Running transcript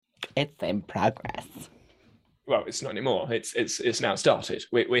It's in progress. Well, it's not anymore. It's now started.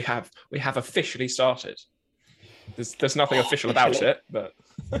 We have officially started. There's nothing official about it, but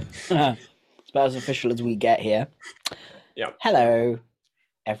It's about as official as we get here. yeah. Hello,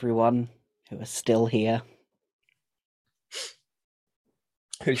 everyone who is still here.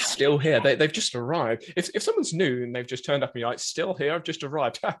 Who's still here? They've just arrived. If someone's new and they've just turned up and you're like, still here, I've just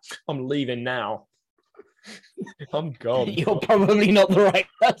arrived. I'm leaving now. I'm gone. You're probably not the right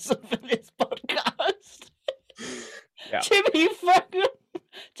person for this podcast. Yeah. To be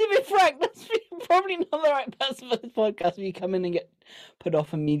frank, that's probably not the right person for this podcast. If you come in and get put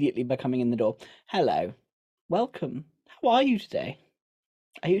off immediately by coming in the door. Hello, welcome. How are you today?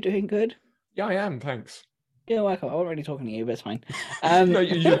 Are you doing good? Yeah, I am. Thanks. Yeah, welcome. I'm already talking to you, but it's fine. No,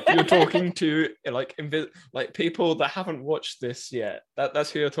 you're talking to like people that haven't watched this yet.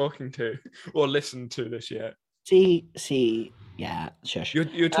 That's who you're talking to, or listened to this yet. See, yeah, shush.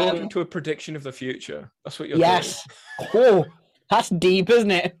 You're talking to a prediction of the future. That's what you're yes. doing. Oh, that's deep,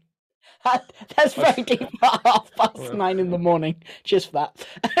 isn't it? That's very deep at 9:30 in the morning, just for that.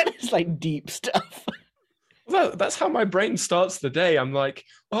 It's like deep stuff. Well, that's how my brain starts the day. I'm like,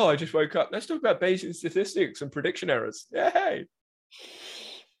 oh, I just woke up. Let's talk about Bayesian statistics and prediction errors. Yay!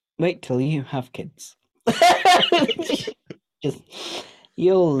 Wait till you have kids. Just,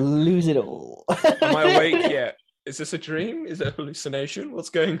 you'll lose it all. Am I awake yet? Is this a dream? Is it a hallucination? What's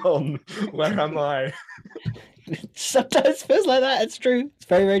going on? Where am I? Sometimes it feels like that. It's true. It's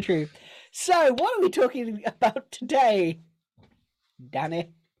very, very true. So, what are we talking about today,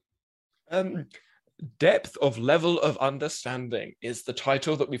 Danny? Depth of level of understanding is the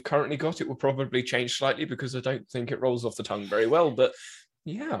title that we've currently got. It will probably change slightly because I don't think it rolls off the tongue very well. But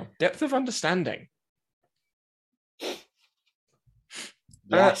yeah, depth of understanding.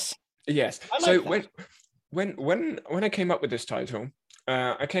 Yes. Yes. Like so that. when I came up with this title,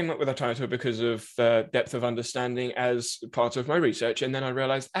 I came up with a title because of depth of understanding as part of my research, and then I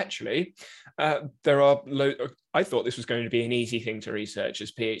realized actually there are I thought this was going to be an easy thing to research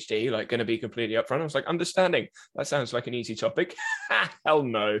as PhD, like going to be completely upfront. I was like, understanding, that sounds like an easy topic. Hell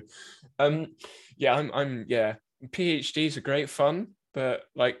no. Yeah, PhDs are great fun, but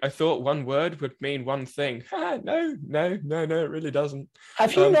like I thought one word would mean one thing. No, it really doesn't.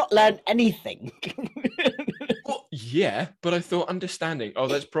 Have you not learned anything? Well, yeah, but I thought understanding. Oh,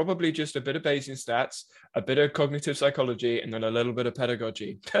 that's probably just a bit of Bayesian stats, a bit of cognitive psychology, and then a little bit of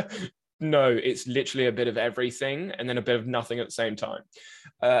pedagogy. No, it's literally a bit of everything and then a bit of nothing at the same time.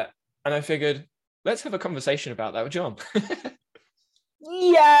 And I figured, let's have a conversation about that with John.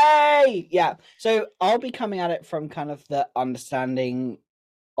 Yay! Yeah. So I'll be coming at it from kind of the understanding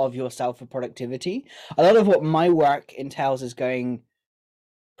of yourself for productivity. A lot of what my work entails is going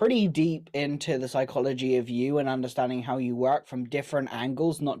pretty deep into the psychology of you and understanding how you work from different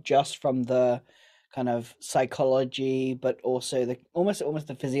angles, not just from the kind of psychology, but also the almost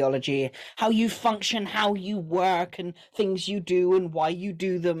the physiology, how you function, how you work, and things you do and why you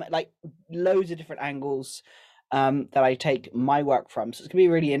do them, like loads of different angles that I take my work from. So it's gonna be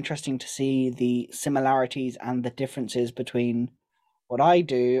really interesting to see the similarities and the differences between what I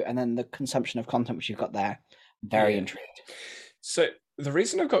do and then the consumption of content which you've got there. Very intrigued. So the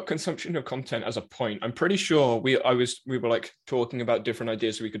reason I've got consumption of content as a point, I'm pretty sure we were like talking about different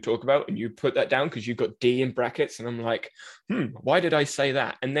ideas we could talk about, and you put that down because you got D in brackets, and I'm like, why did I say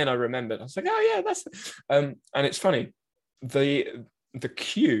that? And then I remembered. I was like, oh yeah, that's and it's funny. The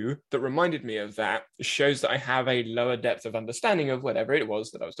cue that reminded me of that shows that I have a lower depth of understanding of whatever it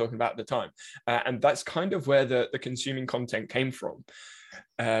was that I was talking about at the time, and that's kind of where the consuming content came from.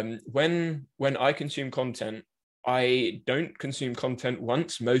 When I consume content, I don't consume content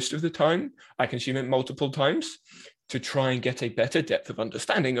once most of the time. I consume it multiple times to try and get a better depth of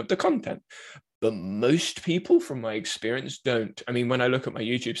understanding of the content. But most people, from my experience, don't. I mean, when I look at my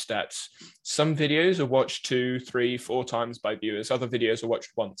YouTube stats, some videos are watched 2, 3, 4 times by viewers. Other videos are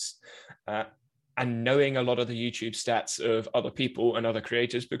watched once. And knowing a lot of the YouTube stats of other people and other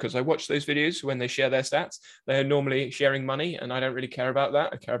creators, because I watch those videos when they share their stats, they're normally sharing money, and I don't really care about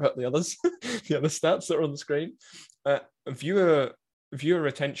that. I care about the others, the other stats that are on the screen. Viewer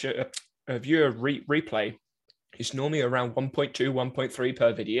retention, replay is normally around 1.2, 1.3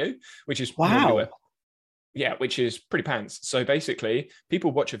 per video, which is wow. Which is pretty pants. So basically,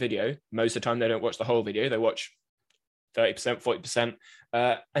 people watch a video. Most of the time, they don't watch the whole video. They watch 30%, 40%,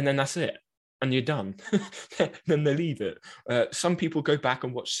 and then that's it. And you're done. Then they leave it. Some people go back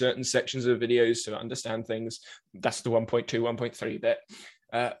and watch certain sections of videos to understand things. That's the 1.2, 1.3 bit.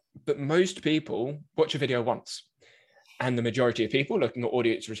 But most people watch a video once. And the majority of people looking at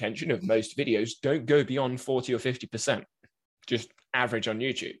audience retention of most videos don't go beyond 40 or 50%. just average on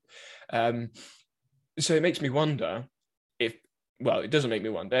YouTube. So it makes me wonder if, well, it doesn't make me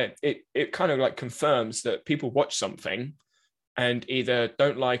wonder. It kind of like confirms that people watch something and either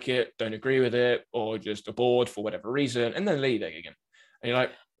don't like it, don't agree with it, or just are bored for whatever reason, and then leave it again. And you're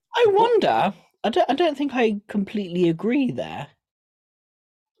like, I wonder. I don't think I completely agree there.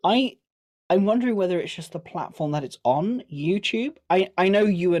 I'm wondering whether it's just the platform that it's on, YouTube. I know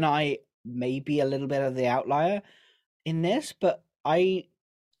you and I may be a little bit of the outlier in this, but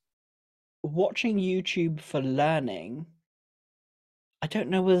watching YouTube for learning, I don't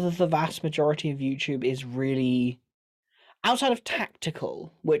know whether the vast majority of YouTube is really outside of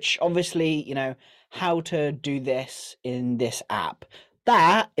tactical, which obviously, how to do this in this app.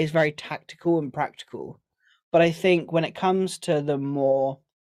 That is very tactical and practical. But I think when it comes to the more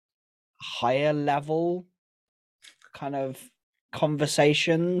higher level kind of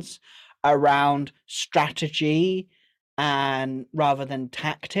conversations around strategy and rather than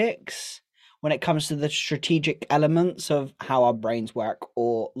tactics, when it comes to the strategic elements of how our brains work,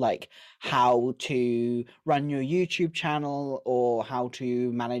 or like how to run your YouTube channel, or how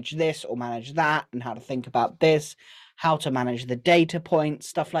to manage this or manage that, and how to think about this, how to manage the data points,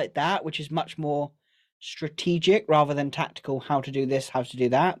 stuff like that, which is much more strategic rather than tactical, how to do this, how to do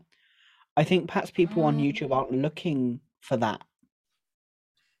that. I think perhaps people on YouTube aren't looking for that.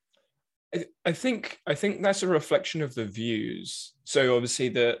 I think that's a reflection of the views. So obviously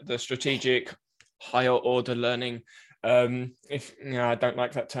the strategic higher order learning. I don't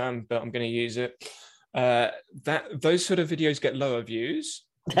like that term, but I'm going to use it. That those sort of videos get lower views.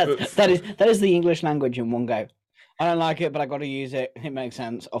 That is the English language in one go. I don't like it, but I got to use it. It makes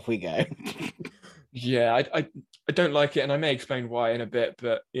sense. Off we go. Yeah, I don't like it, and I may explain why in a bit,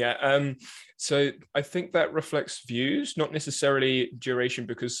 but yeah. So I think that reflects views, not necessarily duration,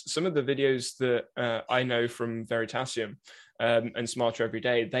 because some of the videos that I know from Veritasium and Smarter Every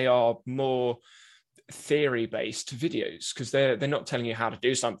Day, they are more theory-based videos, because they're not telling you how to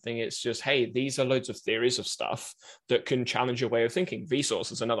do something. It's just, hey, these are loads of theories of stuff that can challenge your way of thinking.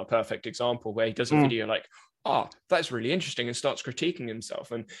 Vsauce is another perfect example where he does a video like, that's really interesting, and starts critiquing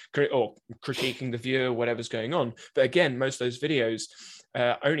himself or critiquing the viewer, whatever's going on. But again, most of those videos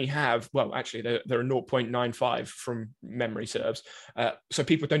only have, well, actually, they're a 0.95 from memory serves. So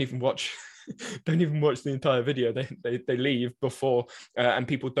people don't even watch the entire video. They leave before, and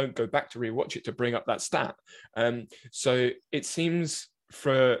people don't go back to rewatch it to bring up that stat. So it seems,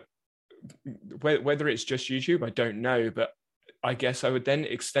 for whether it's just YouTube, I don't know, but I guess I would then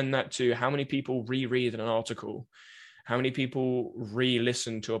extend that to how many people reread an article, how many people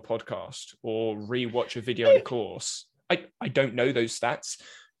re-listen to a podcast or re-watch a video in a course. I don't know those stats,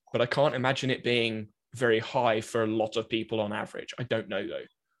 but I can't imagine it being very high for a lot of people on average. I don't know though.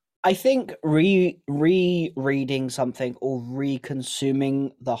 I think rereading something or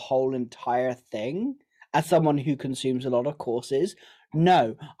re-consuming the whole entire thing, as someone who consumes a lot of courses,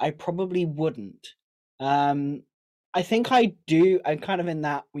 no, I probably wouldn't. I think I do. I'm kind of in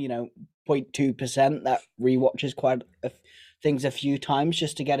that, 0.2% that rewatches things a few times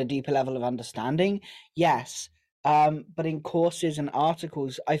just to get a deeper level of understanding. Yes. But in courses and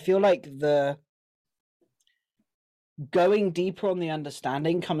articles, I feel like the going deeper on the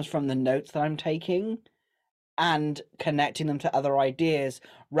understanding comes from the notes that I'm taking and connecting them to other ideas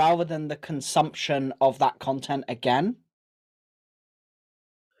rather than the consumption of that content again.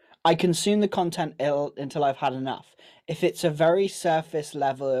 I consume the content until I've had enough. If it's a very surface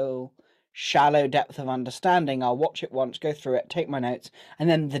level, shallow depth of understanding, I'll watch it once, go through it, take my notes, and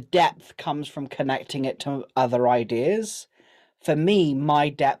then the depth comes from connecting it to other ideas. For me, my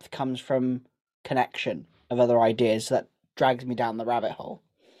depth comes from connection of other ideas that drags me down the rabbit hole.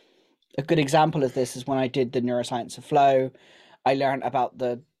 A good example of this is when I did the neuroscience of flow. I learned about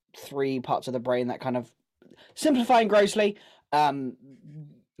the 3 parts of the brain that, kind of simplifying grossly,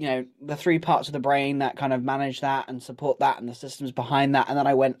 the 3 parts of the brain that kind of manage that and support that, and the systems behind that. And then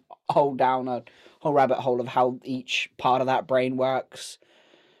I went down a whole rabbit hole of how each part of that brain works,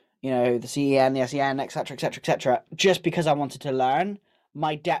 the CEN, the SEN, etc., etc., etc. Just because I wanted to learn.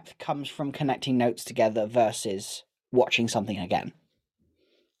 My depth comes from connecting notes together versus watching something again.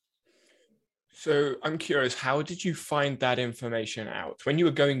 So I'm curious, how did you find that information out? When you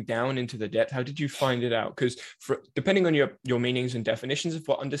were going down into the depth, how did you find it out? Because depending on your meanings and definitions of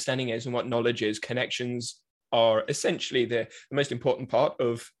what understanding is and what knowledge is, connections are essentially the most important part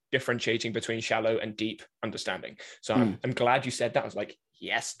of differentiating between shallow and deep understanding. So I'm glad you said that. I was like,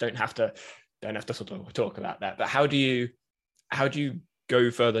 yes, don't have to sort of talk about that. But how do you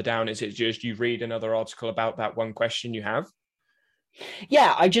go further down? Is it just you read another article about that one question you have?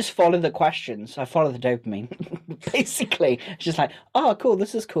 Yeah, I just follow the questions. I follow the dopamine. Basically, it's just like, oh, cool,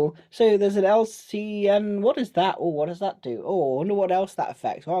 this is cool. So there's an LCN. What is that? Oh, what does that do? Oh, I wonder what else that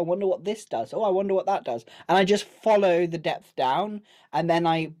affects. Oh, I wonder what this does. Oh, I wonder what that does. And I just follow the depth down, and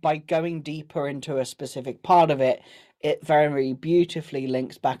then by going deeper into a specific part of it, it very beautifully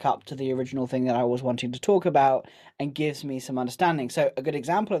links back up to the original thing that I was wanting to talk about and gives me some understanding. So a good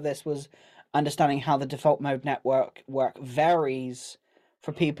example of this was understanding how the default mode network work varies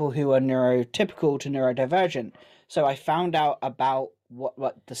for people who are neurotypical to neurodivergent. So I found out about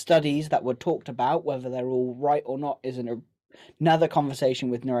what the studies that were talked about, whether they're all right or not, is another conversation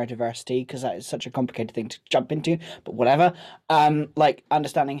with neurodiversity because that is such a complicated thing to jump into. But whatever, like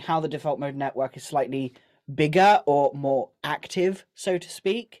understanding how the default mode network is slightly bigger or more active, so to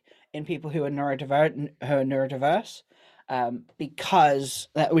speak, in people who are neurodiverse, because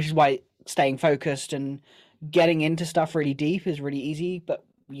which is why staying focused and getting into stuff really deep is really easy, but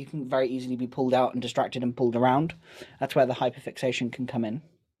you can very easily be pulled out and distracted and pulled around. That's where the hyperfixation can come in.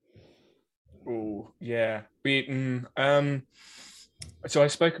 Oh, yeah. So I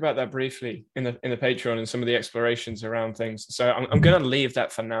spoke about that briefly in the Patreon and some of the explorations around things. So I'm going to leave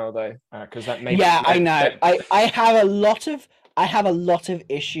that for now though, because that may Yeah, I know. that I have a lot of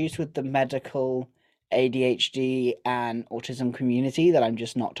issues with the medical ADHD and autism community that I'm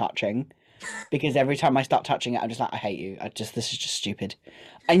just not touching because every time I start touching it, I'm just like, I hate you. This is just stupid.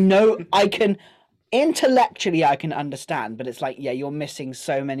 I know I can intellectually I can understand, but it's like, yeah, you're missing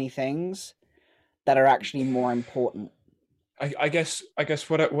so many things that are actually more important. I guess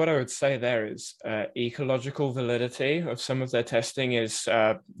what I would say there is ecological validity of some of their testing is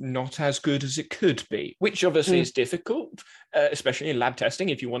not as good as it could be, which obviously Mm. is difficult, especially in lab testing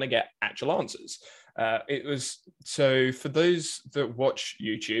if you want to get actual answers. It was so for those that watch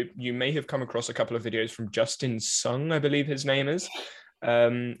YouTube, you may have come across a couple of videos from Justin Sung, I believe his name is,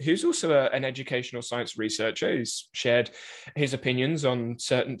 who's also an educational science researcher who's shared his opinions on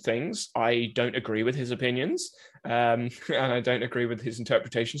certain things. I don't agree with his opinions, and I don't agree with his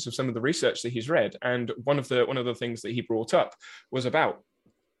interpretations of some of the research that he's read. And one of the things that he brought up was about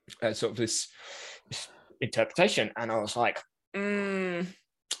sort of this interpretation, and I was like,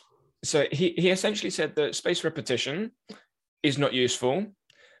 so he essentially said that space repetition is not useful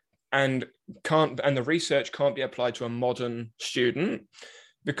and the research can't be applied to a modern student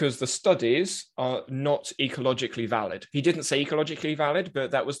because the studies are not ecologically valid. He didn't say ecologically valid,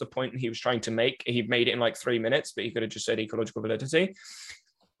 but that was the point he was trying to make. He made it in like 3 minutes, but he could have just said ecological validity.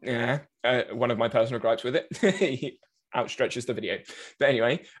 Yeah, one of my personal gripes with it. He outstretches the video. But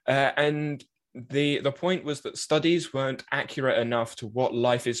anyway, and the point was that studies weren't accurate enough to what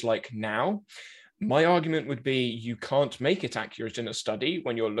life is like now. My argument would be you can't make it accurate in a study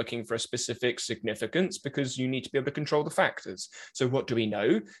when you're looking for a specific significance because you need to be able to control the factors. So what do we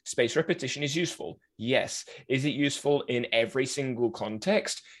know? Space repetition is useful. Yes. Is it useful in every single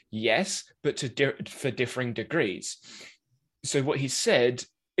context? Yes, but for differing degrees. So what he said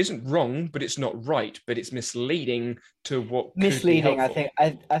isn't wrong, but it's not right, but it's misleading to what could be Misleading, I helpful.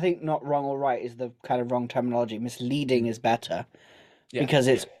 think. I think not wrong or right is the kind of wrong terminology. Misleading is better Yeah, because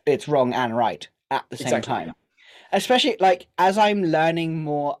it's wrong and right at the same exactly. time. Especially like as I'm learning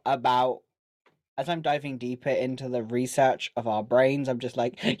more about as I'm diving deeper into the research of our brains, I'm just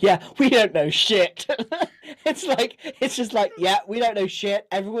like, yeah, we don't know shit. It's just like, yeah, we don't know shit.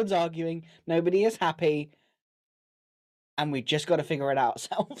 Everyone's arguing, nobody is happy, and we just got to figure it out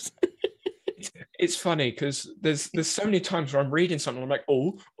ourselves. It's funny because there's so many times where I'm reading something, I'm like,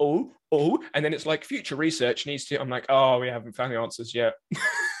 oh, and then it's like future research needs to. I'm like, oh, we haven't found the answers yet.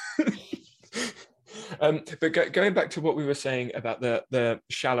 But going back to what we were saying about the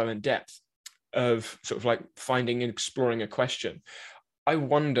shallow and depth of sort of like finding and exploring a question, I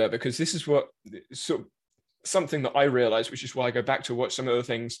wonder because this is what sort of something that I realized, which is why I go back to watch some of the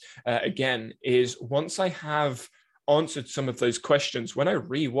things again, is once I have answered some of those questions, when I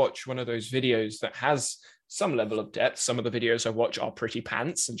rewatch one of those videos that has some level of depth, some of the videos I watch are pretty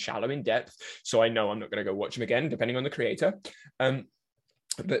pants and shallow in depth. So I know I'm not going to go watch them again, depending on the creator.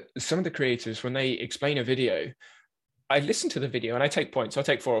 But some of the creators, when they explain a video, I listen to the video and I take points. I'll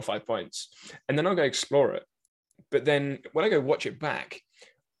take 4 or 5 points and then I'll go explore it. But then when I go watch it back,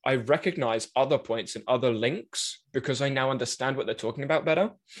 I recognize other points and other links because I now understand what they're talking about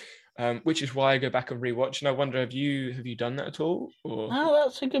better, which is why I go back and rewatch. And I wonder, have you done that at all? Or Oh,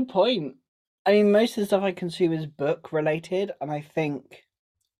 that's a good point. I mean, most of the stuff I consume is book related, and I think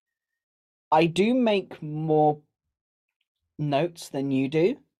I do make more notes than you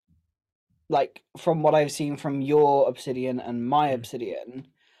do. Like from what I've seen from your Obsidian and my Obsidian,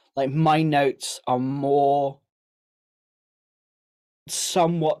 like my notes are more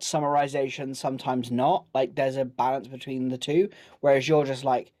somewhat summarization, sometimes not. Like there's a balance between the two, whereas you're just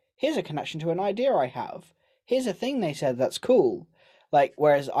like, here's a connection to an idea I have. Here's a thing they said that's cool. Like,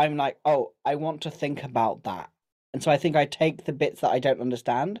 whereas I'm like, oh, I want to think about that. And so I think I take the bits that I don't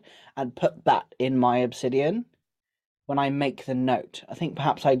understand and put that in my Obsidian when I make the note. I think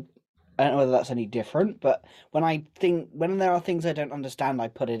perhaps I don't know whether that's any different, but when there are things I don't understand, I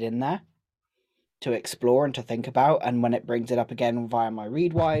put it in there to explore and to think about. And when it brings it up again via my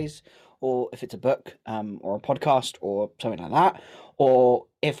Readwise, or if it's a book, or a podcast, or something like that, or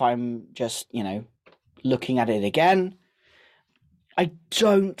if I'm just looking at it again, I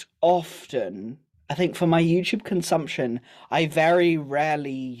don't often. I think for my YouTube consumption, I very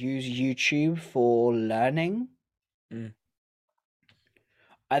rarely use YouTube for learning. Mm.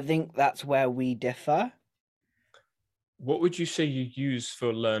 I think that's where we differ. What would you say you use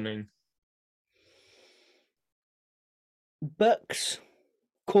for learning? Books,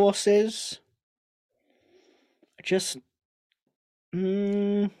 courses, just How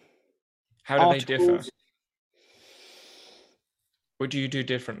do they differ? articles. What do you do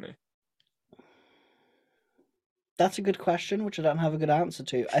differently? That's a good question, which I don't have a good answer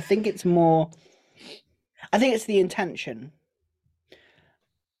to. I think it's the intention.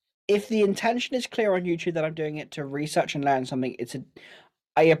 If the intention is clear on YouTube that I'm doing it to research and learn something,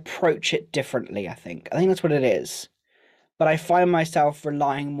 I approach it differently, I think. I think that's what it is. But I find myself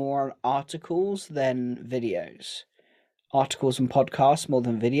relying more on articles than videos. Articles and podcasts more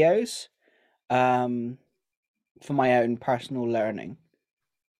than videos. For my own personal learning.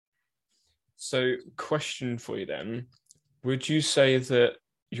 So, question for you then. Would you say that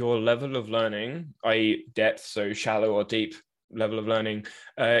your level of learning, i.e., depth, so shallow or deep level of learning,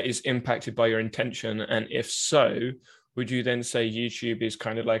 is impacted by your intention? And if so, would you then say YouTube is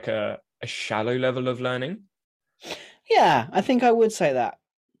kind of like a shallow level of learning? Yeah, I think I would say that.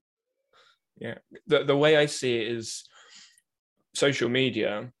 Yeah. The way I see it is social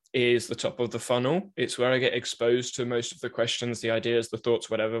media is the top of the funnel. It's where I get exposed to most of the questions, the ideas, the thoughts,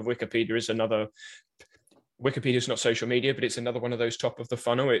 whatever. Wikipedia is not social media, but it's another one of those top of the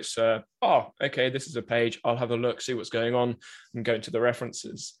funnel. It's, okay, this is a page. I'll have a look, see what's going on, and go into the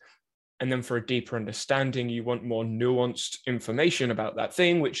references. And then for a deeper understanding, you want more nuanced information about that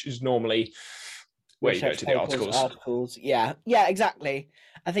thing, which is normally where you go to the articles. Yeah, exactly.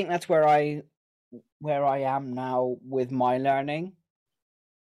 I think that's where I am now with my learning,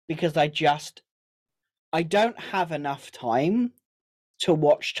 because I don't have enough time to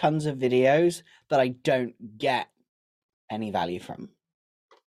watch tons of videos that I don't get any value from.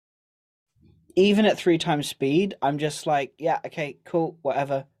 Even at 3 times speed, I'm just like, yeah, okay, cool,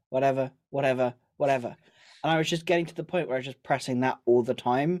 whatever. And I was just getting to the point where I was just pressing that all the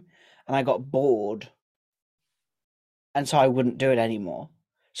time, and I got bored. And so I wouldn't do it anymore.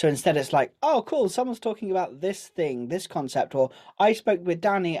 So instead, it's like, oh, cool, someone's talking about this thing, this concept, or I spoke with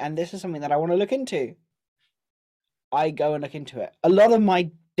Danny and this is something that I want to look into. I go and look into it. A lot of my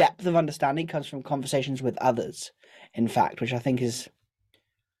depth of understanding comes from conversations with others, in fact, which I think is.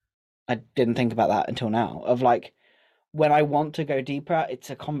 I didn't think about that until now. Of like, when I want to go deeper,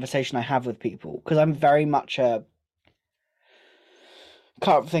 it's a conversation I have with people, because I'm very much a.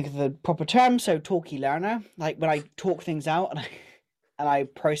 Can't think of the proper term, so talky learner. Like when I talk things out and I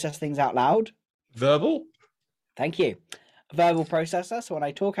process things out loud. Verbal? Thank you. Verbal processor. So when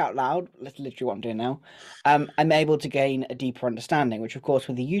I talk out loud, that's literally what I'm doing now. I'm able to gain a deeper understanding, which of course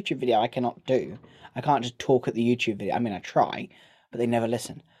with a YouTube video I cannot do. I can't just talk at the YouTube video. I mean, I try, but they never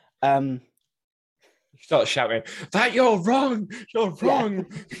listen. You start shouting, "That you're wrong! You're wrong!"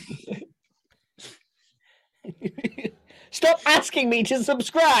 Yeah. Stop asking me to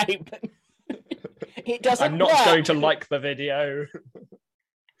subscribe. It doesn't. I'm not work. going to like the video.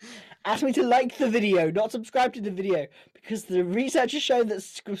 Ask me to like the video, not subscribe to the video, because the researchers show that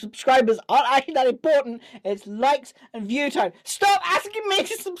subscribers aren't actually that important. It's likes and view time. Stop asking me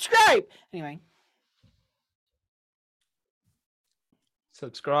to subscribe. Anyway.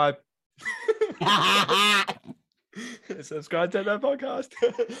 Subscribe. Subscribe to the podcast.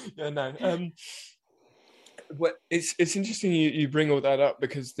 Yeah, no. It's interesting you bring all that up,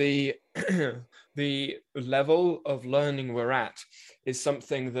 because the the level of learning we're at is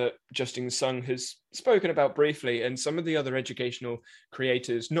something that Justin Sung has spoken about briefly, and some of the other educational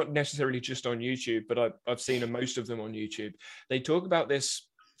creators, not necessarily just on YouTube, but I've seen most of them on YouTube. They talk about this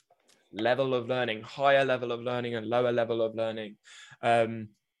level of learning, higher level of learning and lower level of learning,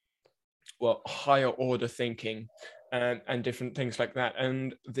 higher order thinking, and different things like that.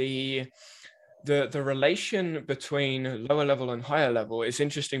 And the the relation between lower level and higher level is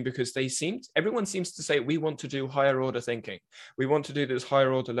interesting because everyone seems to say we want to do higher order thinking, we want to do this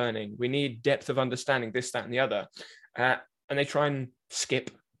higher order learning, we need depth of understanding, this, that, and the other, and they try and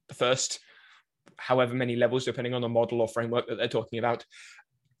skip the first however many levels depending on the model or framework that they're talking about.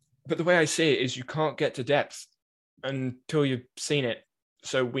 But the way I see it is you can't get to depth until you've seen it.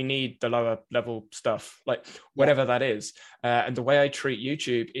 So we need the lower level stuff, like whatever that is. And the way I treat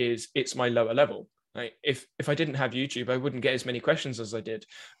YouTube is it's my lower level. Like if I didn't have YouTube, I wouldn't get as many questions as I did.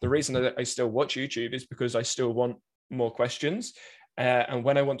 The reason that I still watch YouTube is because I still want more questions. And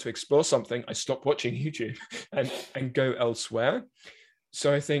when I want to explore something, I stop watching YouTube and go elsewhere.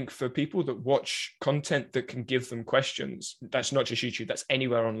 So I think for people that watch content that can give them questions, that's not just YouTube, that's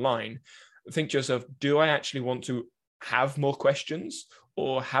anywhere online. Think to yourself, do I actually want to have more questions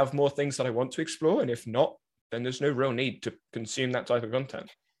or have more things that I want to explore? And if not, then there's no real need to consume that type of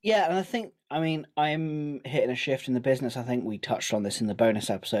content. Yeah, and I think, I mean, I'm hitting a shift in the business. I think we touched on this in the bonus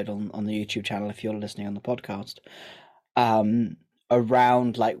episode on the YouTube channel, if you're listening on the podcast,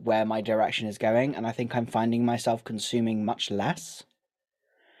 around like where my direction is going. And I think I'm finding myself consuming much less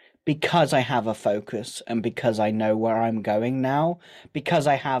because I have a focus and because I know where I'm going now, because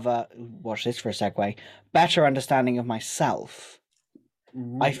I have watch this for a segue, better understanding of myself.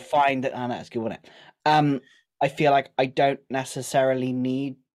 I find that, that's good, wasn't it? I feel like I don't necessarily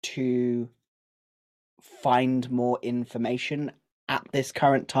need to find more information at this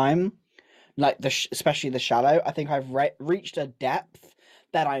current time. Like especially the shallow, I think I've reached a depth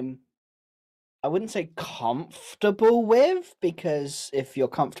that I wouldn't say comfortable with, because if you're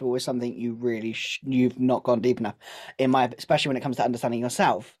comfortable with something, you really you've not gone deep enough. Especially when it comes to understanding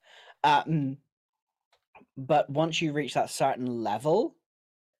yourself. But once you reach that certain level,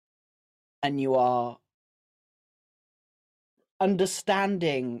 and you are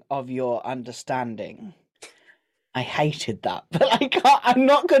understanding of your understanding. I hated that, but I'm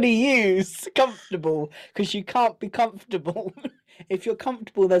not going to use comfortable, because you can't be comfortable. If you're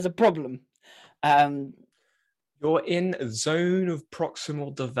comfortable, there's a problem. You're in a zone of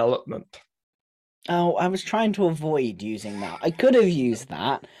proximal development. Oh, I was trying to avoid using that. I could have used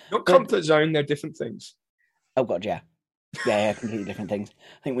that. Your comfort zone, they're different things. Oh god, yeah. Yeah, completely different things.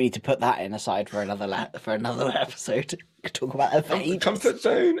 I think we need to put that in aside for another episode. Talk about it for ages. Comfort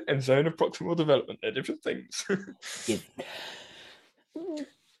zone and zone of proximal development, they're different things.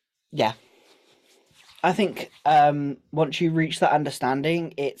 Yeah. I think once you reach that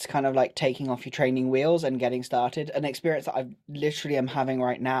understanding, it's kind of like taking off your training wheels and getting started. An experience that I literally am having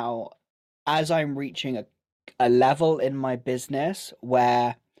right now, as I'm reaching a level in my business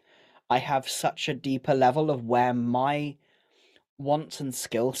where I have such a deeper level of where my wants and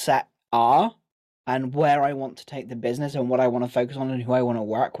skill set are and where I want to take the business and what I want to focus on and who I want to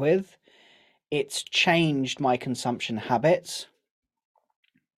work with. It's changed my consumption habits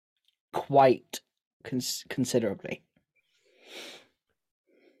quite considerably.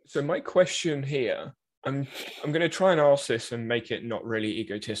 So my question here, I'm going to try and ask this and make it not really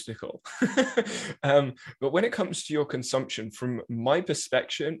egotistical. But when it comes to your consumption, from my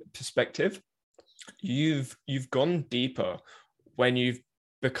perspective, you've gone deeper when you've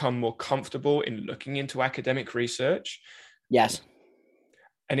become more comfortable in looking into academic research. Yes.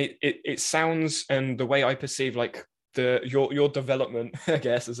 And it sounds, and the way I perceive like your development, I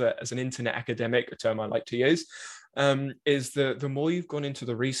guess, as an internet academic, a term I like to use, is the more you've gone into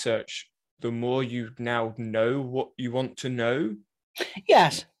the research, the more you now know what you want to know.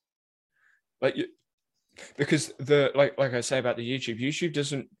 Yes. Because like I say about the YouTube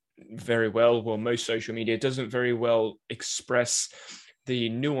doesn't very well, most social media doesn't very well express the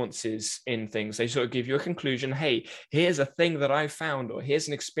nuances in things. They sort of give you a conclusion. Hey, here's a thing that I found, or here's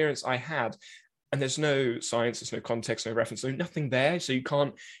an experience I had. And there's no science, there's no context, no reference, there's nothing there. So you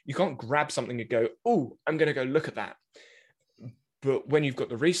can't grab something and go, oh, I'm going to go look at that. But when you've got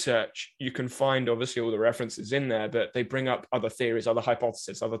the research, you can find obviously all the references in there, but they bring up other theories, other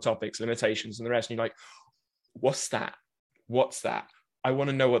hypotheses, other topics, limitations, and the rest. And you're like, what's that? What's that? I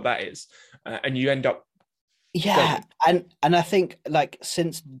want to know what that is. And you end up. Yeah. And I think like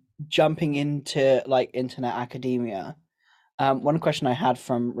since jumping into like internet academia, one question I had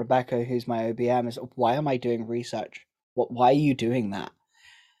from Rebecca, who's my OBM, is why am I doing research? Why are you doing that?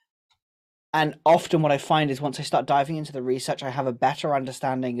 And often what I find is once I start diving into the research, I have a better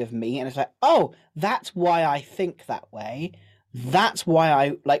understanding of me. And it's like, oh, that's why I think that way. That's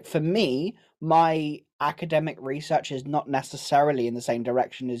why for me, my academic research is not necessarily in the same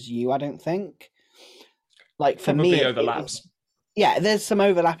direction as you, I don't think. Like for me, it overlaps. There's some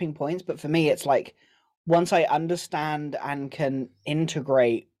overlapping points, but for me, it's like once I understand and can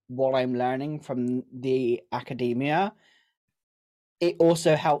integrate what I'm learning from the academia, it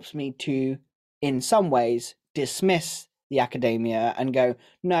also helps me to, in some ways, dismiss the academia and go,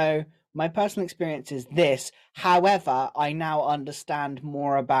 no, my personal experience is this. However, I now understand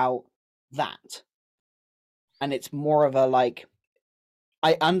more about that. And it's more of a like,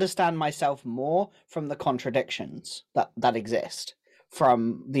 I understand myself more from the contradictions that exist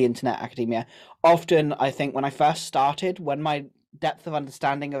from the internet academia. Often, I think when I first started, when my depth of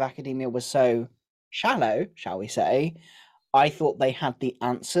understanding of academia was so shallow, shall we say, I thought they had the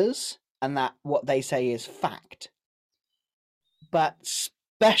answers and that what they say is fact. But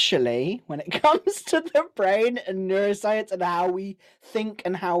especially when it comes to the brain and neuroscience and how we think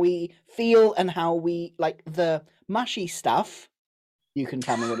and how we feel and how we like the mushy stuff, you can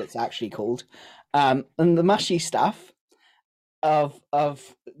tell me what it's actually called. And the mushy stuff of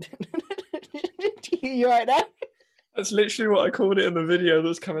you right now? That's literally what I called it in the video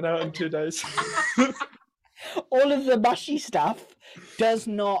that's coming out in 2 days. All of the mushy stuff does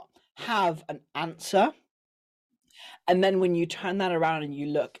not have an answer. And then when you turn that around and you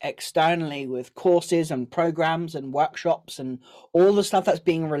look externally with courses and programs and workshops and all the stuff that's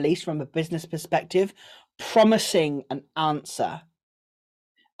being released from a business perspective, promising an answer.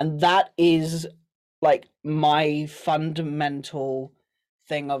 And that is like my fundamental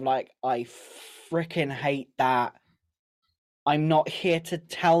thing of like, I freaking hate that. I'm not here to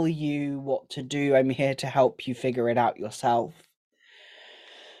tell you what to do. I'm here to help you figure it out yourself.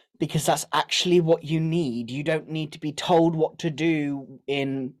 Because that's actually what you need. You don't need to be told what to do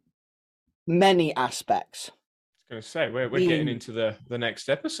in many aspects. I was going to say, we're getting into the next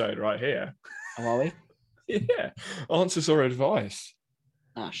episode right here. Oh, are we? Yeah. Answers or advice.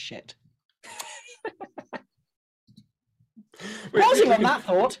 Ah, shit. Pausing on that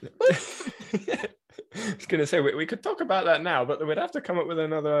thought. I was going to say we could talk about that now, but we'd have to come up with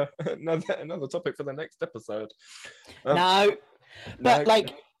another topic for the next episode. No, but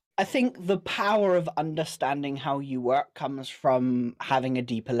like I think the power of understanding how you work comes from having a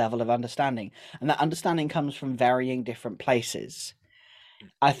deeper level of understanding, and that understanding comes from varying different places.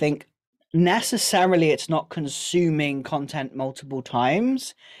 I think necessarily it's not consuming content multiple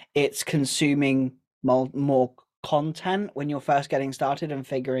times; it's consuming more content when you're first getting started and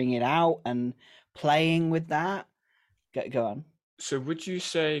figuring it out and playing with that. Go on. So would you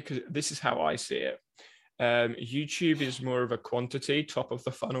say, because this is how I see it, YouTube is more of a quantity, top of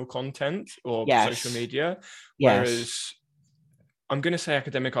the funnel content or social media, whereas I'm going to say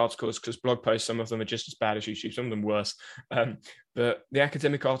academic articles because blog posts, some of them are just as bad as YouTube, some of them worse. But the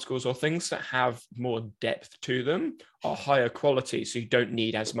academic articles or things that have more depth to them are higher quality, so you don't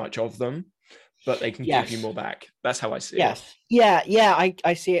need as much of them, but they can give you more back. That's how I see it. Yeah,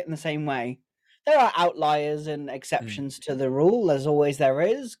 I see it in the same way. There are outliers and exceptions to the rule, as always there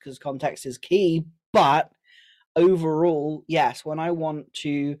is, because context is key. But overall, yes, when I want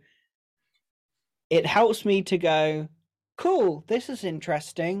to, it helps me to go, cool, this is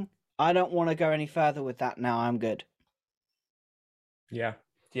interesting. I don't want to go any further with that now. I'm good. Yeah,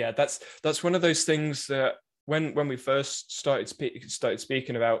 that's one of those things that when we first started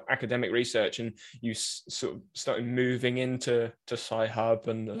speaking about academic research, and you sort of started moving into Sci-Hub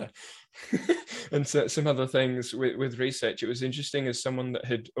and and some other things with research, it was interesting as someone that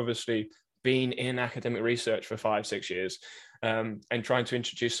had obviously been in academic research for 5-6 years, and trying to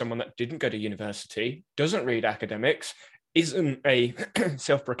introduce someone that didn't go to university, doesn't read academics, isn't a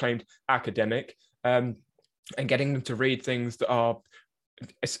self-proclaimed academic, and getting them to read things that are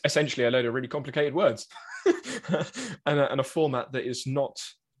essentially a load of really complicated words and a format that is not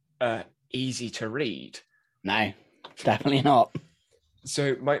easy to read. No, definitely not.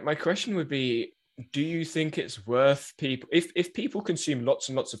 So my question would be, do you think it's worth people, if people consume lots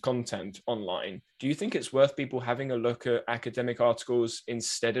and lots of content online, do you think it's worth people having a look at academic articles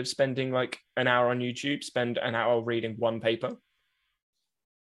instead of spending like an hour on YouTube, spend an hour reading one paper?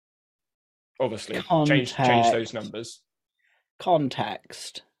 Obviously, change those numbers.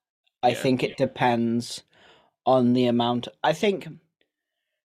 Context. I think it depends on the amount. I think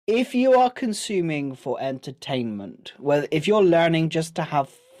if you are consuming for entertainment, well, if you're learning just to have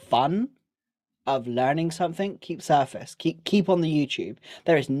fun of learning something, keep surface, keep on the YouTube.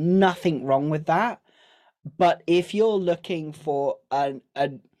 There is nothing wrong with that. But if you're looking for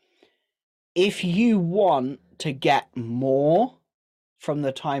if you want to get more from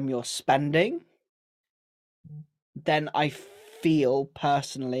the time you're spending, then I feel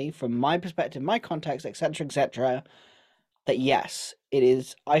personally, from my perspective, my context, etc., that yes, it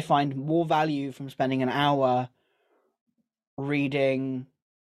is. I find more value from spending an hour reading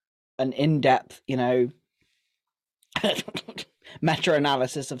an in-depth,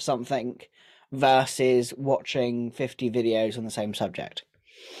 meta-analysis of something versus watching 50 videos on the same subject.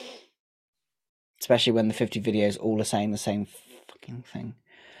 Especially when the 50 videos all are saying the same fucking thing.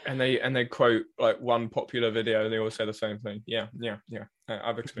 And they quote like one popular video and they all say the same thing. Yeah.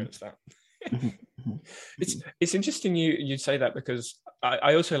 I've experienced that. It's interesting you say that, because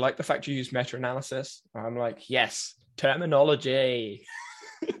I also like the fact you use meta-analysis. I'm like, yes, terminology.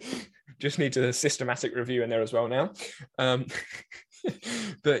 Just need a systematic review in there as well now.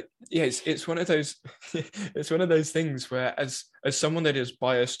 But yeah, it's one of those it's one of those things where as someone that is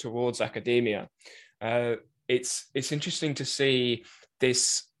biased towards academia, it's interesting to see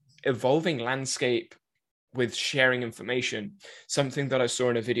this evolving landscape with sharing information. Something that I saw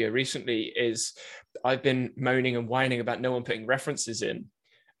in a video recently is I've been moaning and whining about no one putting references in.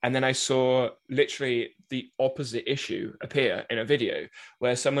 And then I saw literally the opposite issue appear in a video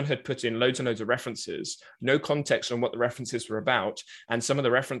where someone had put in loads and loads of references, no context on what the references were about. And some of the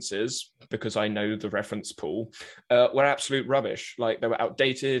references, because I know the reference pool, were absolute rubbish. Like they were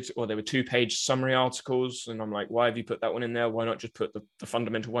outdated, or they were 2-page summary articles. And I'm like, why have you put that one in there? Why not just put the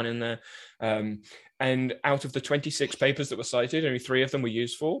fundamental one in there? And out of the 26 papers that were cited, only 3 of them were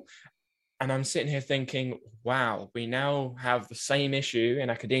useful. And I'm sitting here thinking, wow, we now have the same issue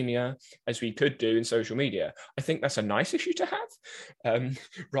in academia as we could do in social media. I think that's a nice issue to have,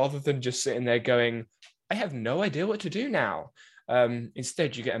 rather than just sitting there going, I have no idea what to do now.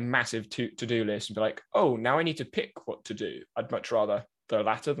 Instead, you get a massive to-do list and be like, oh, now I need to pick what to do. I'd much rather the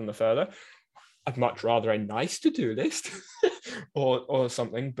latter than the further. I'd much rather a nice to-do list or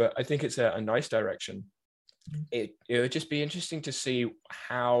something, but I think it's a nice direction. It would just be interesting to see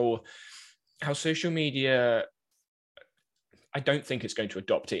how social media, I don't think it's going to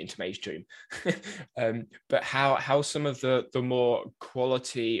adopt it into mainstream, but how some of the more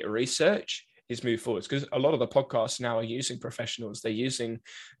quality research is moved forward. Because a lot of the podcasts now are using professionals. They're using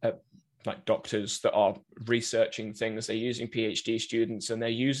like doctors that are researching things. They're using PhD students, and they're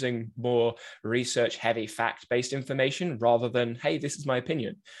using more research-heavy, fact-based information rather than, hey, this is my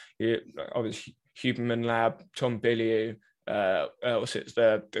opinion. Obviously, Huberman Lab, Tom Bilyeu, the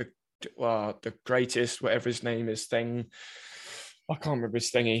greatest, whatever his name is, thing. I can't remember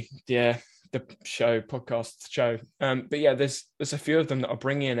his thingy. Yeah, the podcast show. But yeah, there's a few of them that are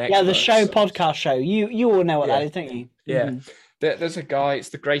bringing in experts. Yeah, the show, podcast show. You all know what that is, don't you? Yeah. Mm-hmm. There's a guy, it's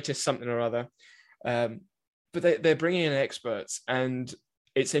the greatest something or other. But they're bringing in experts, and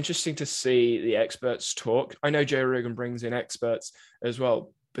it's interesting to see the experts talk. I know Joe Rogan brings in experts as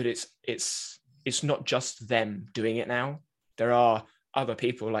well, but it's not just them doing it now. There are other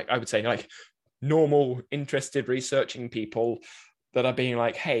people, like I would say, like normal, interested, researching people that are being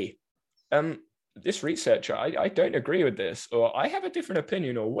like, hey, this researcher, I don't agree with this, or I have a different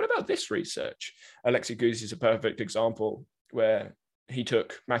opinion, or what about this research? Alexi Guzzi is a perfect example where he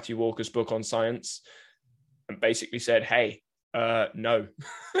took Matthew Walker's book on science and basically said, hey, no,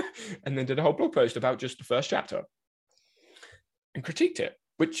 and then did a whole blog post about just the first chapter and critiqued it,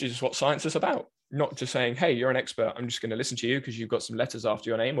 which is what science is about. Not just saying, hey, you're an expert, I'm just going to listen to you because you've got some letters after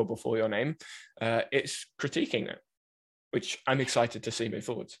your name or before your name. It's critiquing it, which I'm excited to see move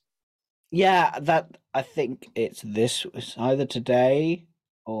forwards. Yeah, that I think it's either today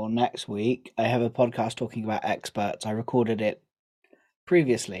or next week. I have a podcast talking about experts. I recorded it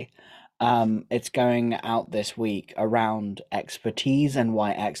previously. It's going out this week around expertise and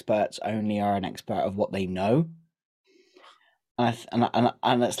why experts only are an expert of what they know.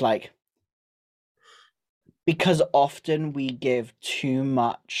 And it's like, because often we give too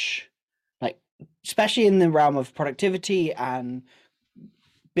much, like, especially in the realm of productivity and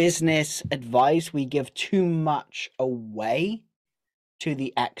business advice, we give too much away to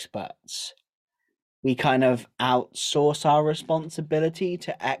the experts. We kind of outsource our responsibility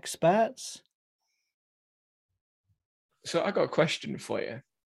to experts. So I got a question for you,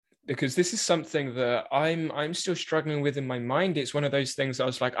 because this is something that I'm still struggling with in my mind. It's one of those things I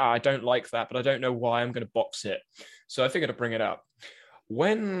was like, I don't like that, but I don't know why I'm going to box it. So I figured I'd bring it up.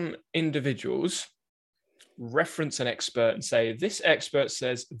 When individuals reference an expert and say, this expert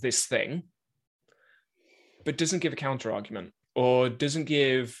says this thing, but doesn't give a counter argument or doesn't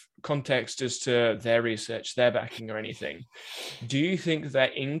give context as to their research, their backing or anything, do you think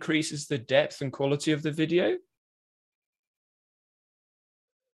that increases the depth and quality of the video?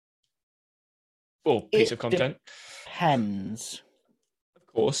 Or piece of content? Depends. Of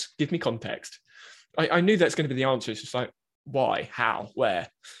course, give me context. I knew that's going to be the answer. It's just like, why, how, where?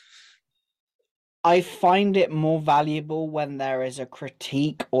 I find it more valuable when there is a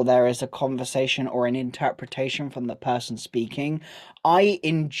critique or there is a conversation or an interpretation from the person speaking. I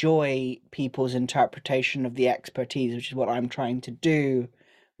enjoy people's interpretation of the expertise, which is what I'm trying to do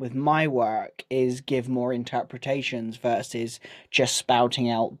with my work, is give more interpretations versus just spouting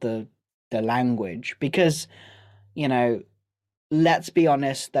out the language. Because, you know, let's be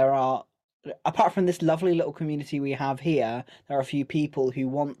honest, there are, apart from this lovely little community we have here, there are a few people who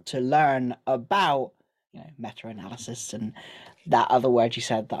want to learn about, meta-analysis and that other word you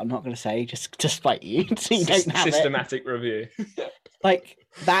said that I'm not going to say just to spite you, so you don't have Systematic review. Like,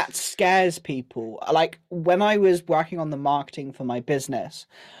 that scares people. Like, when I was working on the marketing for my business,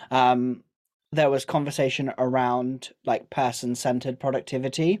 there was conversation around like person-centered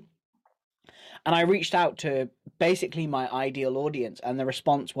productivity. And I reached out to basically my ideal audience, and the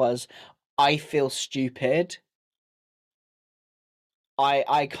response was, I feel stupid.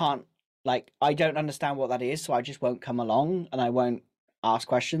 I can't, like, I don't understand what that is, so I just won't come along and I won't ask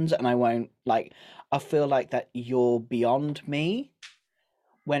questions and I won't, like, I feel like that you're beyond me.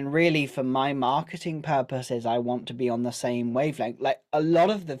 When really, for my marketing purposes, I want to be on the same wavelength. Like, a lot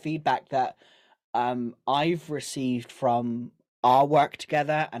of the feedback that I've received from our work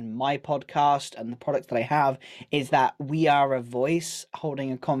together and my podcast and the products that I have is that we are a voice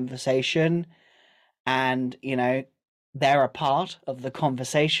holding a conversation, and they're a part of the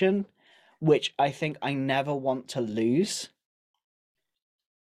conversation, which I think I never want to lose.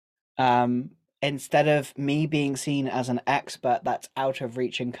 Instead of me being seen as an expert that's out of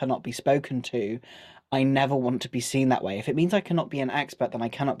reach and cannot be spoken to, I never want to be seen that way. If it means I cannot be an expert, then I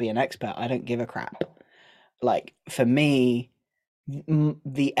cannot be an expert. I don't give a crap. Like, for me,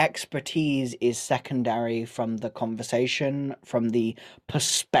 the expertise is secondary from the conversation, from the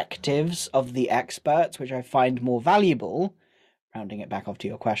perspectives of the experts, which I find more valuable. Rounding it back off to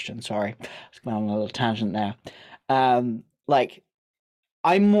your question, sorry, I was going on a little tangent there. Like,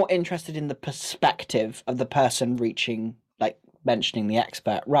 I'm more interested in the perspective of the person reaching, like, mentioning the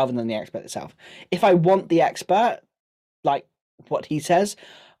expert rather than the expert itself. If I want the expert, like what he says,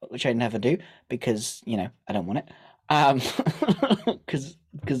 which I never do because I don't want it,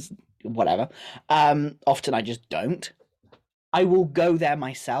 because whatever. Often I just don't. I will go there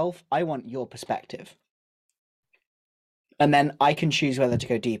myself. I want your perspective, and then I can choose whether to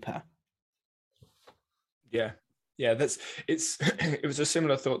go deeper. Yeah. It was a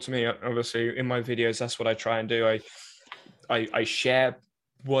similar thought to me. Obviously, in my videos, that's what I try and do. I share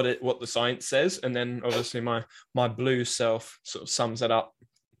what the science says, and then obviously my blue self sort of sums it up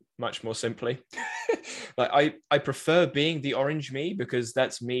much more simply. Like, I prefer being the orange me because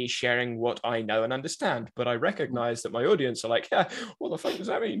that's me sharing what I know and understand. But I recognize that my audience are like, yeah, what the fuck does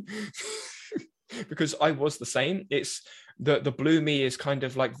that mean? Because I was the same. It's the blue me is kind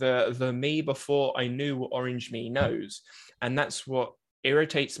of like the me before I knew what orange me knows. And that's what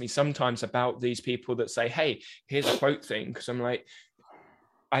irritates me sometimes about these people that say, hey, here's a quote thing. Because I'm like,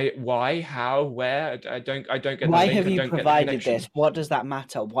 why, how, where? I don't get Why the link have and you don't get the provided connection. this? What does that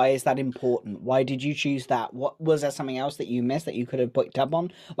matter? Why is that important? Why did you choose that? What was there something else that you missed that you could have picked up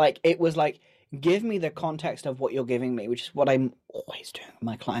on? Like, it was like, give me the context of what you're giving me, which is what I'm always doing with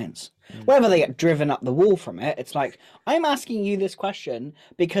my clients. Whether they get driven up the wall from it, it's like, I'm asking you this question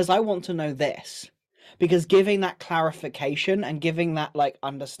because I want to know this. Because giving that clarification and giving that, like,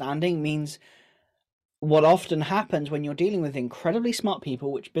 understanding means what often happens when you're dealing with incredibly smart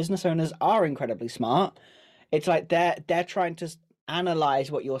people, which business owners are incredibly smart. It's like they're trying to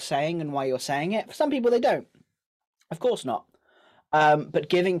analyze what you're saying and why you're saying it. For some people, they don't. Of course not. But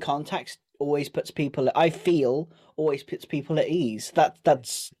giving context always puts people, I feel, always puts people at ease.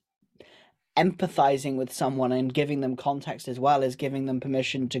 That's empathizing with someone and giving them context as well as giving them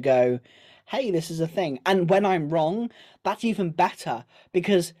permission to go, hey, this is a thing. And when I'm wrong, that's even better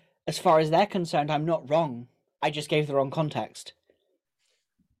because as far as they're concerned, I'm not wrong. I just gave the wrong context.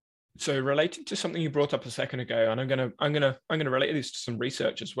 So, related to something you brought up a second ago, and I'm gonna relate this to some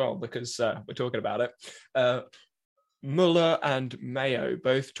research as well because we're talking about it. Muller and Mayo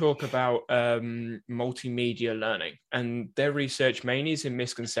both talk about multimedia learning, and their research mainly is in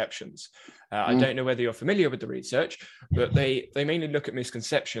misconceptions. I don't know whether you're familiar with the research, but they mainly look at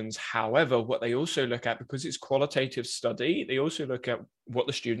misconceptions. However, what they also look at, because it's qualitative study, they also look at what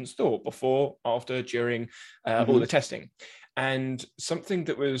the students thought before, after, during all the testing. And something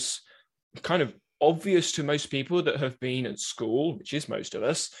that was kind of obvious to most people that have been at school, which is most of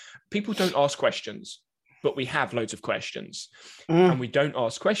us, people don't ask questions. But we have loads of questions. And we don't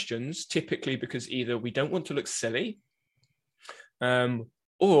ask questions typically because either we don't want to look silly,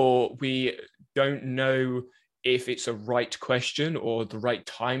 or we don't know if it's a right question or the right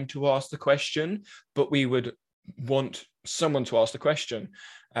time to ask the question, but we would want someone to ask the question.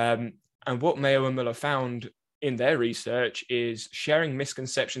 And what Mayo and Muller found in their research is sharing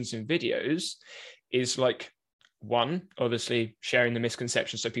misconceptions in videos is like, one, obviously sharing the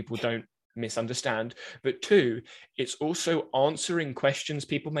misconceptions so people don't misunderstand, but two, it's also answering questions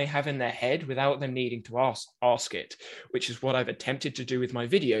people may have in their head without them needing to ask it, which is what I've attempted to do with my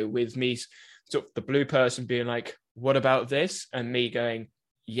video, with me sort of the blue person being like, what about this? And me going,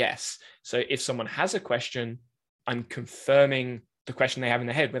 yes. So if someone has a question, I'm confirming the question they have in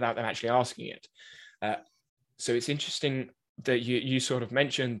their head without them actually asking it. So it's interesting that you sort of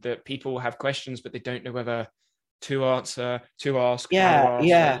mentioned that people have questions, but they don't know whether to answer, to ask, how to ask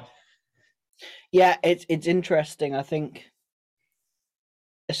them. Yeah, it's interesting. I think,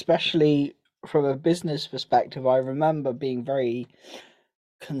 especially from a business perspective, I remember being very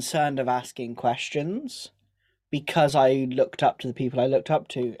concerned of asking questions because I looked up to the people I looked up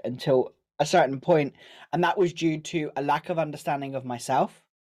to until a certain point, and that was due to a lack of understanding of myself.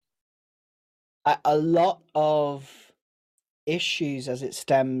 A lot of issues as it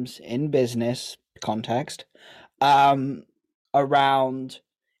stems in business context around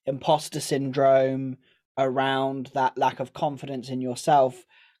imposter syndrome, around that lack of confidence in yourself,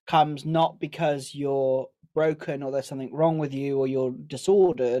 comes not because you're broken or there's something wrong with you or you're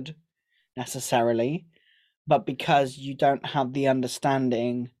disordered necessarily, but because you don't have the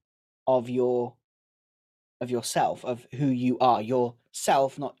understanding of yourself, of who you are,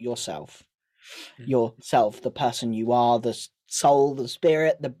 yourself, not yourself. Yourself, the person you are, the soul, the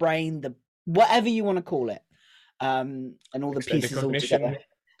spirit, the brain, the whatever you want to call it, and all the pieces all together.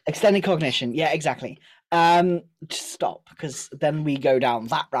 Extended cognition, yeah, exactly. Just stop, because then we go down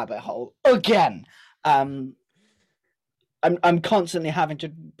that rabbit hole again. I'm constantly having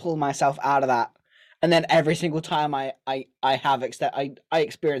to pull myself out of that, and then every single time I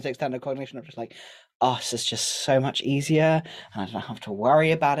experience extended cognition, I'm just like, oh, this is just so much easier, and I don't have to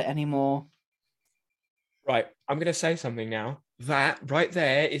worry about it anymore. Right, I'm going to say something now. That right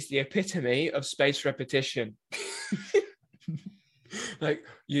there is the epitome of spaced repetition. Like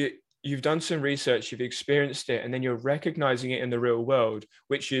you've done some research, you've experienced it, and then you're recognizing it in the real world,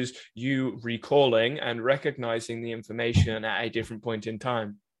 which is you recalling and recognizing the information at a different point in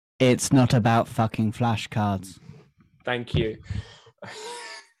time. It's not about fucking flashcards. Thank you.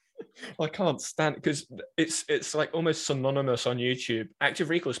 I can't stand, because it's like almost synonymous on YouTube. Active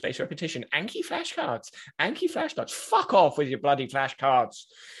recall, spaced repetition, Anki flashcards. Fuck off with your bloody flashcards.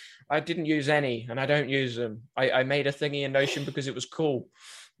 I didn't use any, and I don't use them. I made a thingy in Notion because it was cool.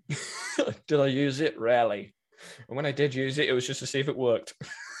 Did I use it? Rarely. And when I did use it, it was just to see if it worked.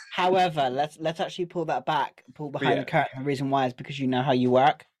 However, let's actually pull behind the curtain. The reason why is because you know how you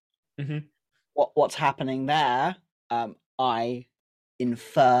work. Mm-hmm. What's happening there, I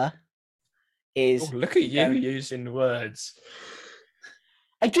infer, is... Oh, look at you using words.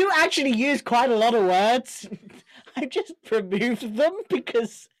 I do actually use quite a lot of words. I just removed them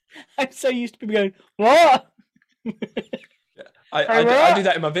because I'm so used to people going, what? I do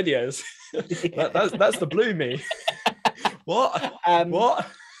that in my videos. That's the blue me. What? What?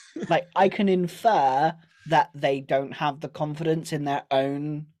 Like, I can infer that they don't have the confidence in their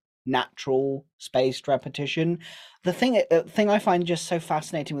own natural spaced repetition. The thing I find just so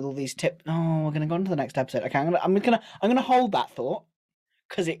fascinating with all these tips. Oh, we're gonna go on to the next episode. Okay, I'm gonna hold that thought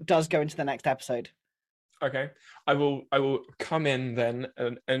because it does go into the next episode. Okay, I will come in then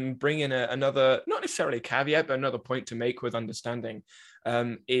and bring in another, not necessarily caveat, but another point to make with understanding,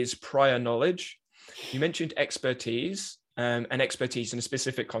 is prior knowledge. You mentioned expertise. And expertise in a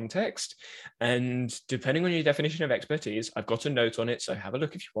specific context. And depending on your definition of expertise, I've got a note on it, so have a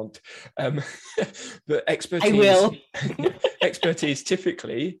look if you want. But expertise, I will. Expertise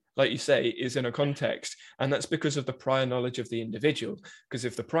typically, like you say, is in a context. And that's because of the prior knowledge of the individual. Because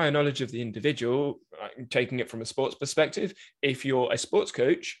if the prior knowledge of the individual, taking it from a sports perspective, if you're a sports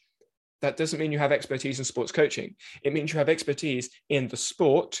coach, that doesn't mean you have expertise in sports coaching. It means you have expertise in the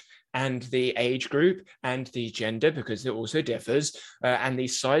sport and the age group and the gender, because it also differs, and the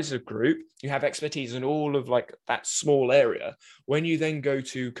size of group. You have expertise in all of like that small area. When you then go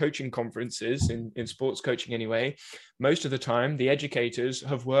to coaching conferences in sports coaching anyway, most of the time the educators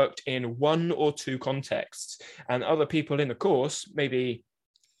have worked in one or two contexts, and other people in the course, maybe,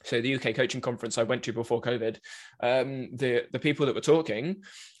 so the UK coaching conference I went to before COVID, the people that were talking,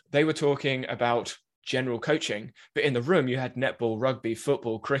 they were talking about general coaching, but in the room you had netball, rugby,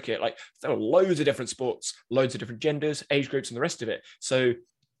 football, cricket, like there were loads of different sports, loads of different genders, age groups, and the rest of it. So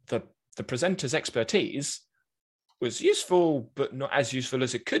the presenter's expertise was useful, but not as useful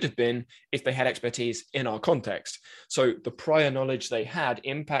as it could have been if they had expertise in our context. So the prior knowledge they had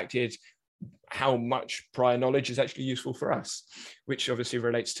impacted how much prior knowledge is actually useful for us, which obviously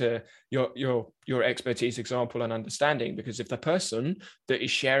relates to your expertise example and understanding. Because if the person that is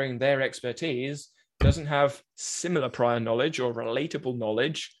sharing their expertise doesn't have similar prior knowledge or relatable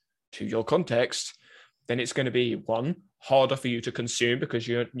knowledge to your context, then it's going to be, one, harder for you to consume because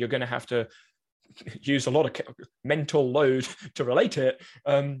you're going to have to use a lot of mental load to relate it.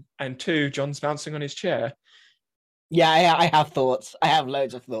 And two, John's bouncing on his chair. Yeah, I have thoughts. I have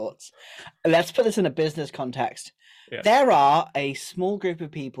loads of thoughts. Let's put this in a business context. Yeah. There are a small group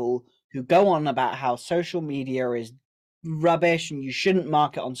of people who go on about how social media is rubbish and you shouldn't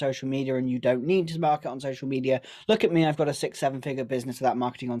market on social media and you don't need to market on social media. Look at me, I've got a 6-7 figure business without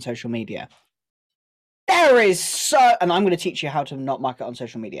marketing on social media. There is so, and I'm going to teach you how to not market on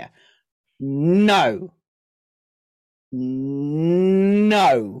social media. No.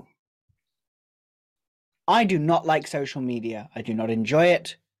 I do not like social media. I do not enjoy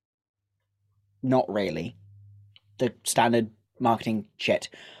it. Not really. The standard marketing shit.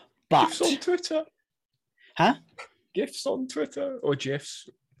 But GIFs on Twitter. Huh? GIFs on Twitter or GIFs.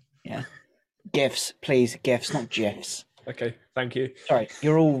 Yeah. GIFs, please. GIFs, not GIFs. Okay, thank you. Sorry,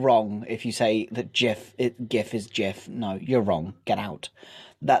 you're all wrong if you say that GIF is GIF. No, you're wrong. Get out.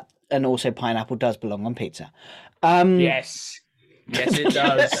 That, and also pineapple does belong on pizza. Yes, it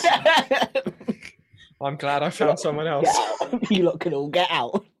does. I'm glad I found someone else. You lot can all get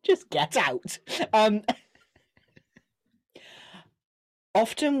out. Just get out.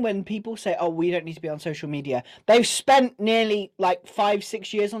 Often when people say, oh, we don't need to be on social media, they've spent nearly like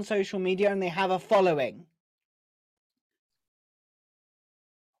 5-6 years on social media and they have a following.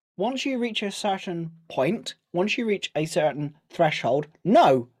 Once you reach a certain point, once you reach a certain threshold,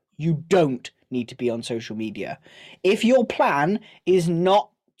 no, you don't need to be on social media. If your plan is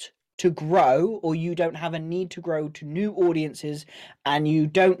not to grow, or you don't have a need to grow to new audiences, and you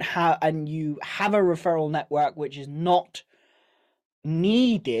have a referral network which is not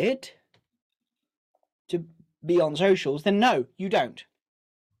needed to be on socials, then no, you don't.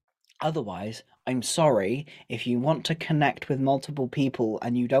 Otherwise, I'm sorry, if you want to connect with multiple people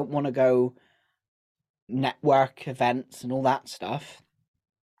and you don't want to go network events and all that stuff,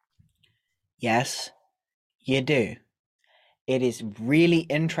 yes, you do. It is really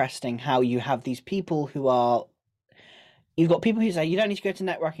interesting how you have these people who are, you've got people who say you don't need to go to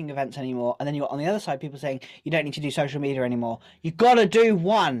networking events anymore, and then you've got on the other side people saying you don't need to do social media anymore. You've got to do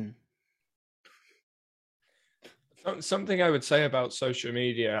one. Something I would say about social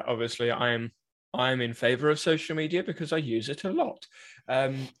media, obviously I'm in favor of social media because I use it a lot.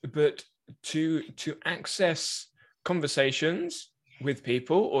 But to access conversations with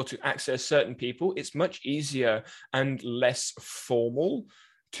people or to access certain people, it's much easier and less formal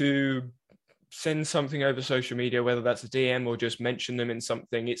to send something over social media, whether that's a DM or just mention them in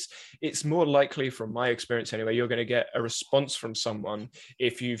something. It's more likely, from my experience anyway, you're going to get a response from someone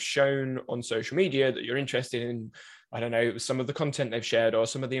if you've shown on social media that you're interested in, I don't know, some of the content they've shared or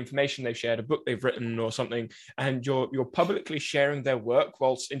some of the information they've shared, a book they've written or something, and you're publicly sharing their work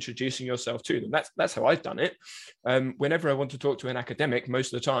whilst introducing yourself to them. That's how I've done it. Whenever I want to talk to an academic,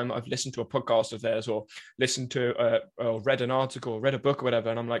 most of the time I've listened to a podcast of theirs or listened to or read an article or read a book or whatever,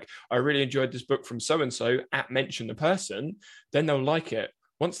 and I'm like, I really enjoyed this book from so-and-so, mention the person, then they'll like it.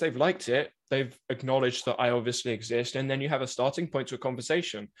 Once they've liked it, they've acknowledged that I obviously exist, and then you have a starting point to a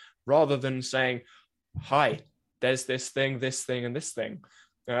conversation rather than saying, hi, there's this thing, and this thing.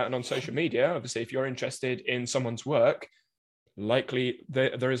 And on social media, obviously, if you're interested in someone's work, likely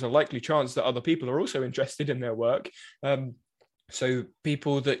there is a likely chance that other people are also interested in their work. So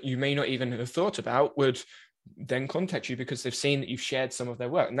people that you may not even have thought about would then contact you because they've seen that you've shared some of their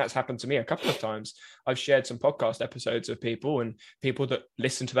work. And that's happened to me a couple of times. I've shared some podcast episodes of people, and people that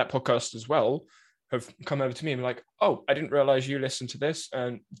listen to that podcast as well have come over to me and like, oh, I didn't realize you listened to this,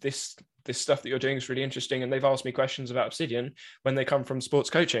 and this stuff that you're doing is really interesting. And they've asked me questions about Obsidian when they come from sports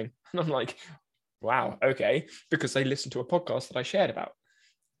coaching. And I'm like, wow, okay, because they listened to a podcast that I shared about.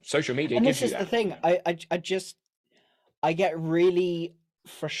 Social media and gives this you is that. the thing. I get really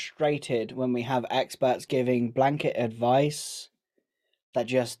frustrated when we have experts giving blanket advice that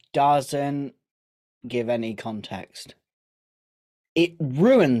just doesn't give any context. It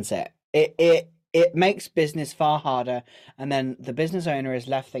ruins it. It makes business far harder, and then the business owner is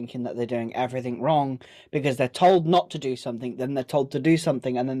left thinking that they're doing everything wrong because they're told not to do something, then they're told to do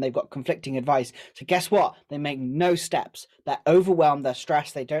something, and then they've got conflicting advice. So guess what? They make no steps. They're overwhelmed, they're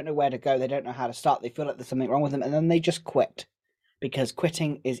stressed, they don't know where to go, they don't know how to start, they feel like there's something wrong with them, and then they just quit because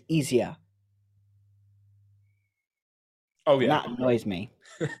quitting is easier. Oh And yeah. that annoys me.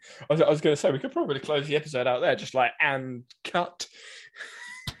 I was going to say we could probably close the episode out there, just like and cut.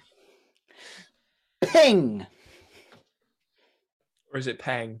 Ping! Or is it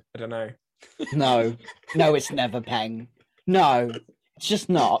pang? I don't know. No. No, it's never peng. No, it's just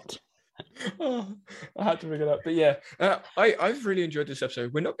not. Oh, I had to bring it up, but yeah, I've really enjoyed this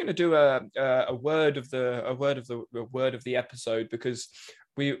episode. We're not going to do a word of the episode because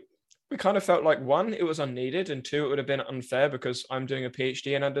we kind of felt like, one, it was unneeded, and two, it would have been unfair because I'm doing a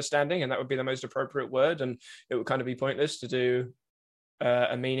PhD in understanding, and that would be the most appropriate word, and it would kind of be pointless to do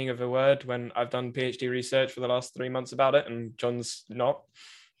a meaning of a word when I've done PhD research for the last 3 months about it, and John's not.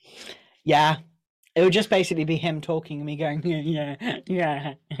 Yeah. It would just basically be him talking and me going, yeah,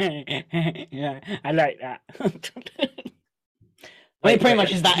 yeah, yeah, I like that. I mean, pretty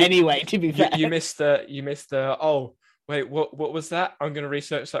much is that anyway, to be fair. You missed the, oh, wait, what was that? I'm going to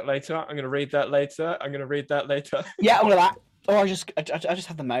research that later. I'm going to read that later. I'm going to read that later. Yeah, all of that. Or I just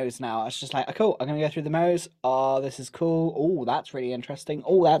have the Mo's now. It's just like, oh, cool, I'm going to go through the Mo's. Oh, this is cool. Oh, that's really interesting.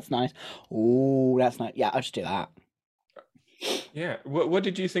 Oh, that's nice. Oh, that's nice. Yeah, I'll just do that. Yeah. What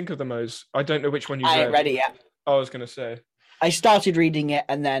did you think of the Mo's? I don't know which one you I read. ain't ready yet. I was going to say. I started reading it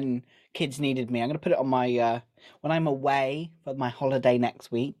and then kids needed me. I'm going to put it on my, when I'm away for my holiday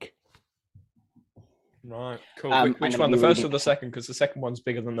next week. Right, cool. Which I'm one, gonna the be first or reading the second? Because the second one's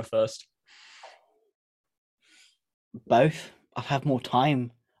bigger than the first. Both. I'll have more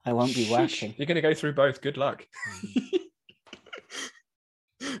time. I won't be working. You're going to go through both. Good luck.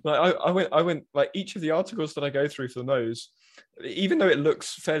 Like I went like each of the articles that I go through for the Mo's, even though it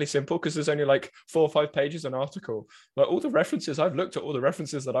looks fairly simple because there's only like 4 or 5 pages an article, like all the references, I've looked at all the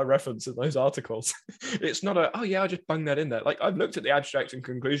references that I reference in those articles. It's not oh yeah, I just bung that in there. Like I've looked at the abstract and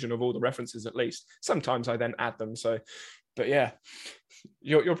conclusion of all the references at least. Sometimes I then add them. So, but yeah,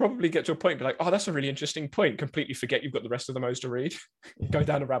 you'll probably get to a point and be like, oh, that's a really interesting point. Completely forget you've got the rest of the Mo's to read. Go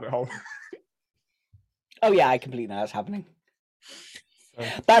down a rabbit hole. Oh yeah, I completely know that's happening.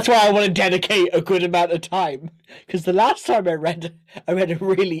 That's why I want to dedicate a good amount of time, because the last time I read a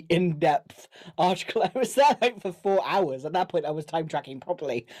really in-depth article, I was there like for 4 hours. At that point, I was time tracking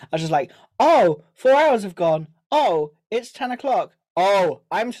properly. I was just like, oh, 4 hours have gone. Oh, it's 10 o'clock. Oh,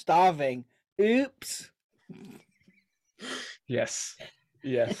 I'm starving. Oops. Yes.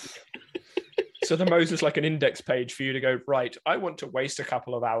 So the Mo's is like an index page for you to go, right, I want to waste a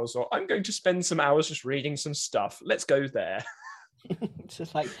couple of hours, or I'm going to spend some hours just reading some stuff. Let's go there. It's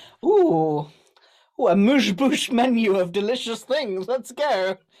just like, ooh, a mush bush menu of delicious things. Let's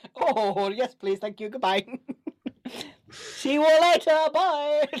go. Oh, yes, please. Thank you. Goodbye. See you all later.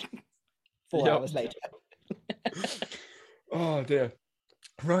 Bye. 4 hours later. Oh, dear.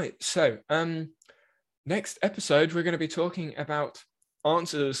 Right. So, next episode, we're going to be talking about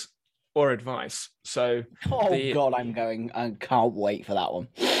answers or advice. So, God, I can't wait for that one.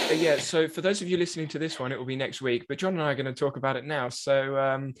 Yeah, so for those of you listening to this one, it will be next week, but John and I are going to talk about it now.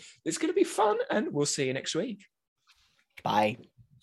 So it's going to be fun, and we'll see you next week. Bye.